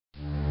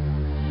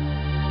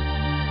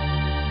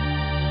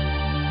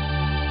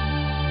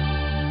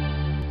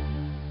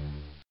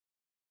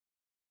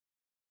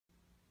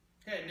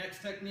Okay,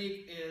 next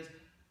technique is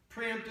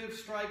preemptive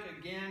strike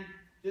again.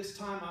 This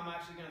time I'm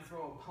actually going to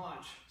throw a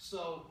punch.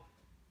 So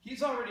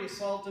he's already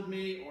assaulted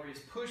me, or he's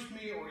pushed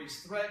me, or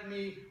he's threatened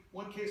me.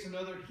 One case or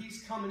another,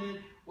 he's coming in.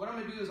 What I'm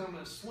going to do is I'm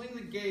going to swing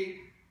the gate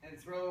and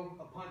throw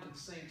a punch at the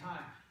same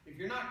time. If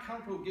you're not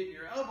comfortable getting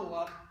your elbow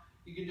up,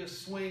 you can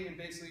just swing and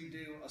basically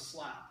do a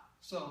slap.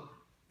 So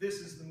this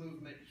is the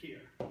movement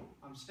here.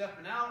 I'm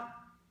stepping out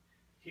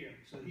here.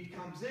 So he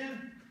comes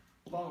in,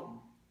 boom,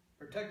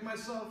 protect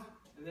myself,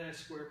 and then I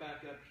square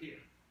back up here.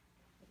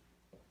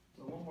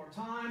 So one more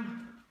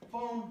time,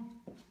 boom,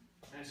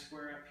 and I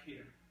square up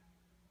here.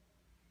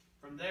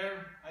 From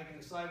there, I can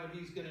decide what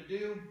he's going to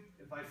do.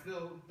 If I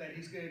feel that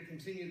he's going to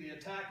continue the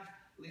attack,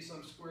 at least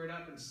I'm squared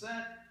up and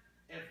set.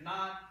 If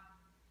not,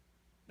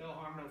 no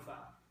harm, no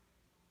foul.